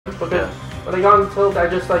Because when I got on tilt, I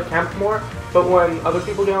just like camped more. But when other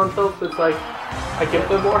people get on tilt, it's like I give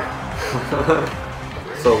them more.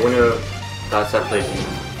 So when you're that's that place.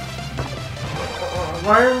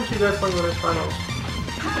 Why aren't you guys playing winners finals?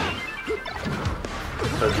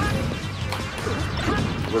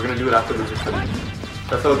 We're gonna do it after the semi.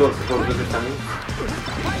 That's how it goes. Go to the semi.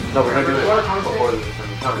 No, we're gonna do it before the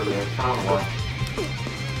semi. Not really. I don't know why.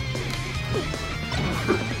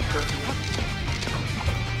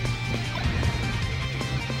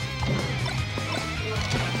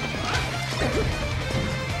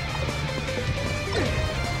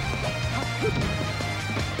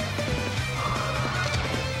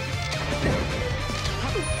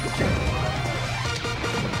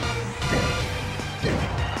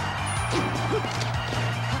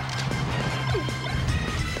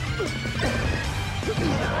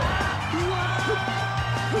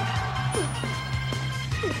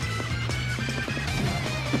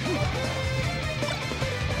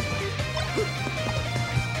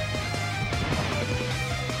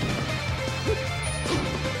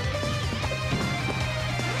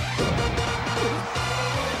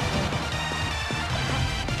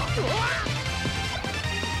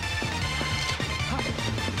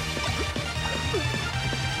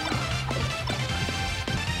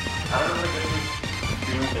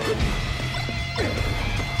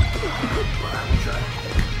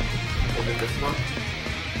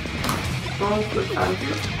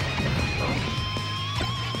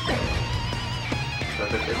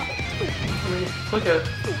 Look at it.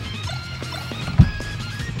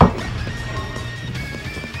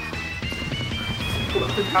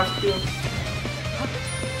 Look at past you.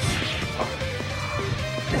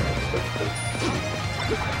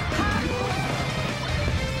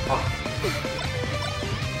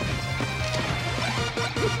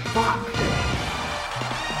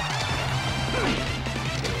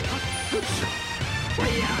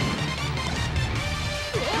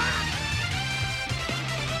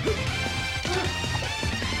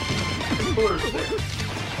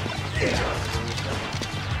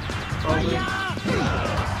 Probably. I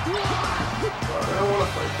don't want to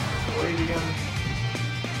fight. Wait again.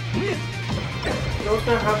 You know what's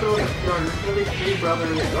gonna happen with this run? There's gonna be 3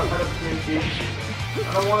 brothers outside of communication. I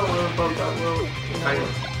don't want to live above that world. You know?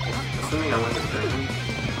 Assuming I win this tournament.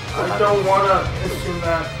 I don't want to assume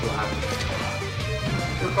that.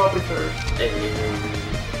 You're probably 3rd.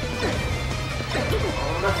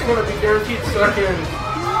 Oh, that's gonna be guaranteed 2nd.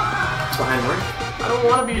 Behind Mark? I don't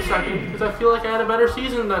want to be 2nd because I feel like I had a better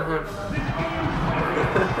season than him.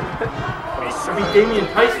 I beat Damian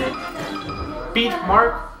Tyson, beat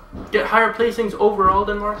Mark, get higher placings overall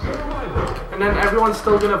than Mark, and then everyone's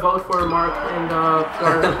still gonna vote for Mark and the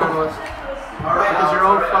panelists because you're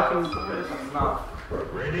all fucking pissed.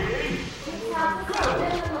 Ready?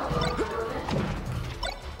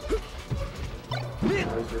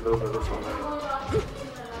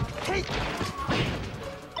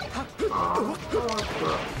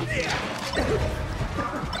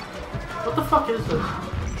 What the fuck is this?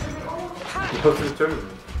 You go to the tournament.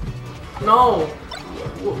 No!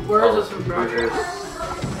 Where is this in bracket?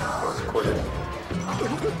 Recorded.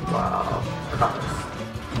 Wow.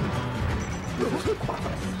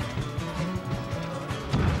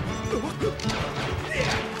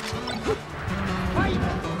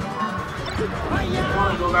 I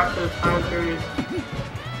want to go back to the time period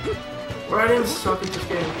where I didn't suck at this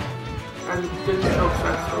game and didn't choke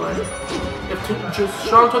sets away. If just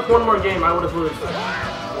Sean took one more game, I would have lost.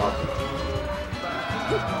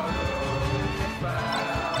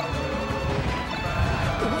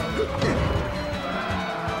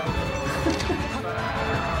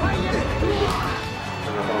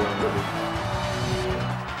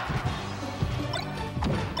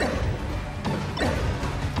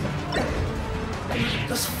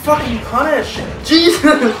 Just fucking punish!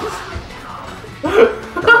 Jesus!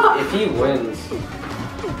 If he wins,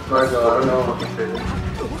 Margo, I don't know.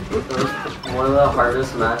 One of the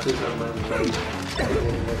hardest matches of my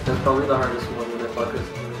life. That's probably the hardest one when I fuck this.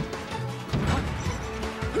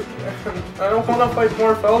 I don't want to fight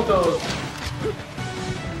more Falcos.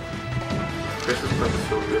 Chris is playing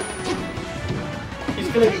so good. He's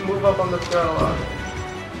gonna move up on the PR a lot.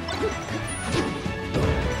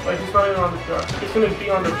 Like, he's not even on the PR. He's gonna be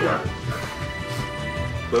on the PR.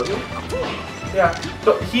 Logan? Yeah.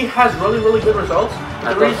 So he has really good results.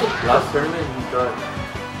 The reason last tournament he got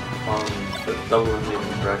the double in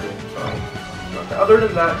bracket. Other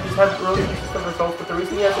than that, he's had really consistent results. But the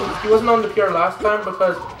reason he wasn't on the PR last time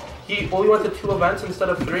because he only went to 2 events instead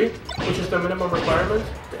of 3, which is the minimum requirement.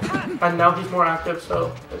 And now he's more active,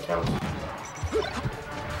 so it counts.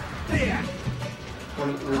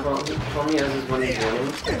 Tommy has his when he's winning.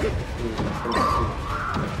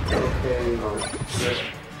 Okay.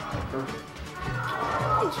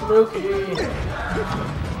 Tanooky.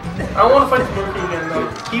 I don't want to fight Tanooky again though.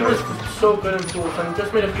 He was so good in tools and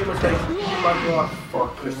just made a few mistakes.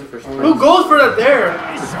 Fuck, Christopher's Who goes for that there?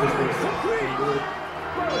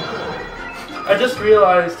 I just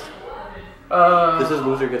realized. This is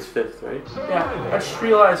loser gets 5th, right? Yeah, I just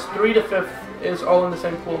realized 3 to 5th is all in the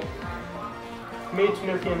same pool. Me,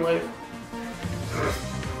 Tanooky, and Wave.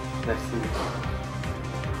 Next team.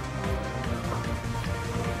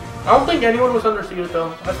 I don't think anyone was underseeded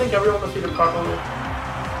though. I think everyone was seeded properly.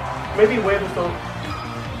 Maybe Wave was the...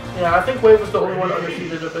 Yeah, I think Wave was the only one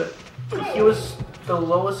underseeded a bit. He was the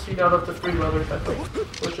lowest seed out of the 3 brothers, I think.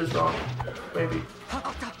 Which is wrong. Maybe.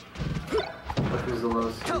 Who's the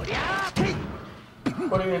lowest seed?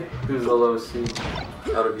 What do you mean? Who's the lowest seed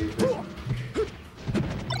out of you?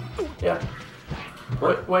 Yeah.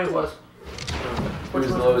 What? Wave was. Who's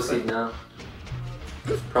the lowest seed now?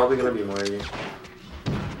 It's probably gonna be more of you.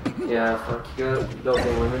 Yeah, fuck, you got double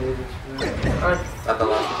eliminated. At the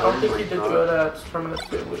last I don't think he did good at Terminus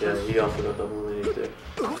too, which yeah, is... he also got double eliminated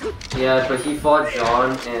too. Yeah, but he fought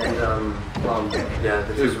John and Plum. Yeah,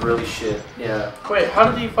 it was really shit. Yeah. Wait, how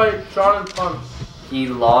did he fight John and Plum? He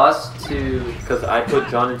lost to... Because I put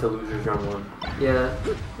John into losers round 1. Yeah,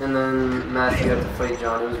 and then Matthew had to fight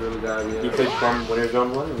John. It was really bad. Yeah. He played Plum winners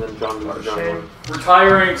round 1 and then John losers round 1.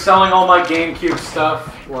 Retiring, selling all my GameCube stuff.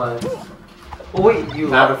 What? Oh wait,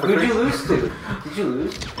 who'd you lose to? Did you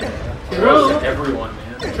lose? I lost to everyone,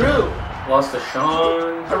 man. True. Lost to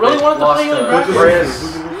Sean. I really wanted to play you in practice.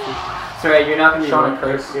 Chris. It's alright, you're not gonna be Sean and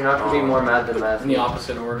Chris. You're not gonna be more mad than In Matthew. the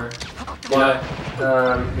opposite order. Why?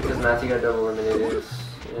 Because Matthew got double eliminated.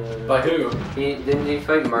 By who? Didn't he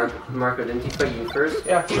fight Marco? Didn't he fight you first?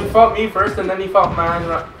 Yeah, he fought me first and then he fought mine.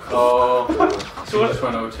 Oh. So he just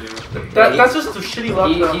went 0-2. That's just a shitty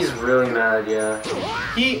luck though. He's really mad, yeah.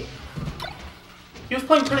 He was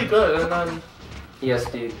playing pretty good and then Yes,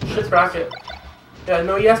 dude. shit bracket. Yeah,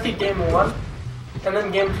 no, he SD'd game 1 and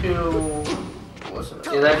then game 2 wasn't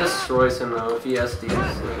it? Yeah, that destroys him though if he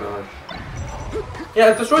SDs.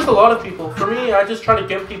 Yeah, it destroys a lot of people. For me, I just try to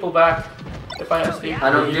give people back if I SD. I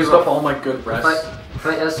don't You give used a up all my good rests. If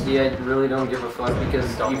I SD, I really don't give a fuck because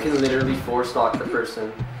you can literally 4-stock the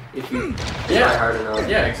person if you try hard enough.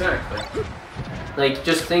 Yeah, exactly. Like,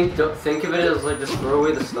 just think of it as like just throw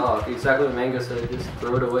away the stock. Exactly what Mango said. Just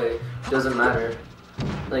throw it away. Doesn't matter.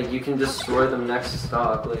 Like you can destroy them next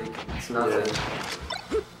stock. Like it's nothing.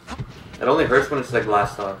 Yeah. It only hurts when it's like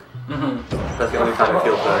last stock. That's the only time it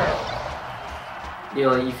feels better. You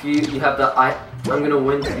know, like if you have the I'm gonna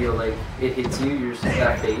win feel, like it hits you, you're just in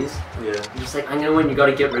that phase. Yeah. You're just like, I'm gonna win, you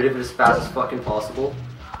gotta get rid of it as fast as fucking possible.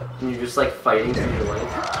 And you're just like fighting for your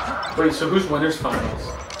life. Wait, so who's winners finals?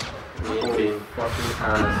 Me and Kane fucking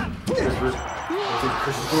has.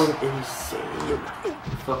 Chris is going insane.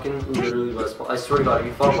 Fucking literally West Ball. I swear to God, if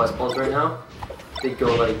you fought West Balls right now, they'd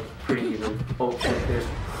go like pretty even. Oh shit, there's...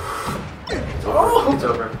 It's over. It's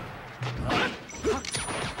over.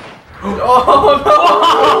 Oh no!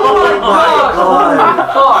 Oh my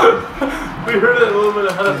God! We heard it a little bit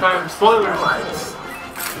ahead of time. Spoilers.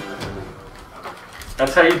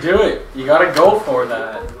 That's how you do it. You gotta go for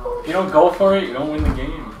that. If you don't go for it, you don't win the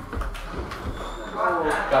game.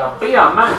 Gotta be a man.